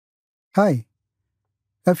Hi.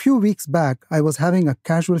 A few weeks back, I was having a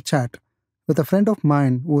casual chat with a friend of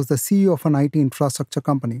mine who was the CEO of an IT infrastructure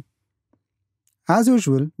company. As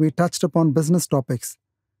usual, we touched upon business topics,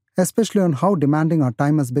 especially on how demanding our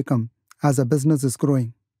time has become as a business is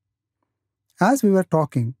growing. As we were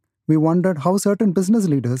talking, we wondered how certain business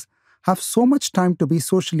leaders have so much time to be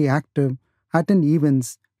socially active, attend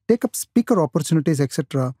events, take up speaker opportunities,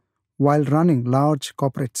 etc., while running large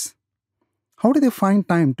corporates. How do they find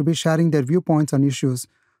time to be sharing their viewpoints on issues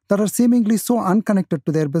that are seemingly so unconnected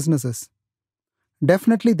to their businesses?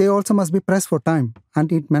 Definitely, they also must be pressed for time,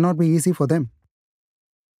 and it may not be easy for them.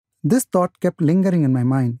 This thought kept lingering in my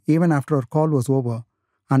mind even after our call was over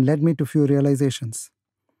and led me to few realizations.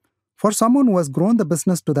 For someone who has grown the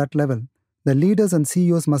business to that level, the leaders and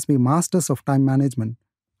CEOs must be masters of time management,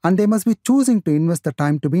 and they must be choosing to invest the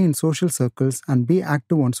time to be in social circles and be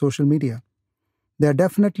active on social media. They are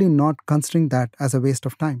definitely not considering that as a waste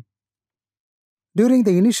of time. During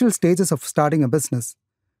the initial stages of starting a business,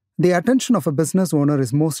 the attention of a business owner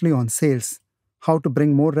is mostly on sales, how to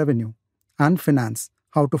bring more revenue, and finance,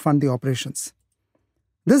 how to fund the operations.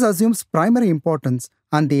 This assumes primary importance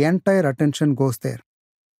and the entire attention goes there.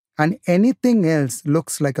 And anything else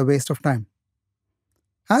looks like a waste of time.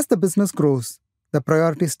 As the business grows, the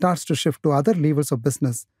priority starts to shift to other levels of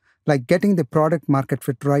business, like getting the product market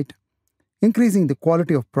fit right, increasing the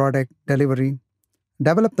quality of product delivery,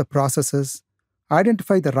 develop the processes,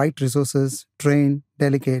 identify the right resources, train,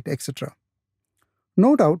 delegate, etc.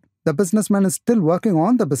 No doubt, the businessman is still working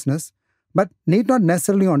on the business, but need not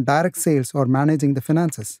necessarily on direct sales or managing the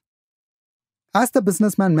finances. As the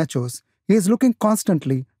businessman matures, he is looking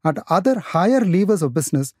constantly at other higher levers of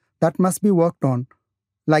business that must be worked on,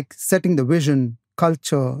 like setting the vision,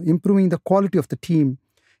 culture, improving the quality of the team,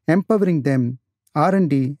 empowering them,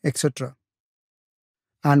 R&D, etc.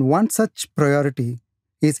 And one such priority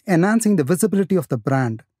is enhancing the visibility of the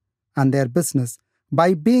brand and their business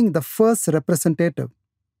by being the first representative,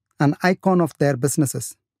 an icon of their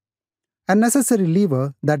businesses. A necessary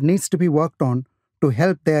lever that needs to be worked on to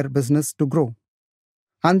help their business to grow.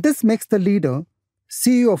 And this makes the leader,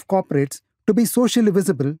 CEO of corporates, to be socially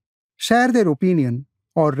visible, share their opinion,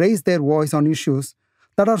 or raise their voice on issues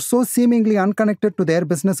that are so seemingly unconnected to their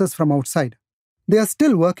businesses from outside. They are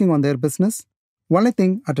still working on their business, only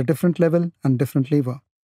thing at a different level and different lever.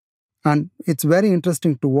 And it's very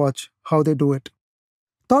interesting to watch how they do it.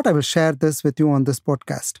 Thought I will share this with you on this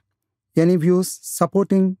podcast. Any views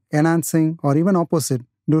supporting, enhancing, or even opposite,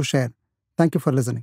 do share. Thank you for listening.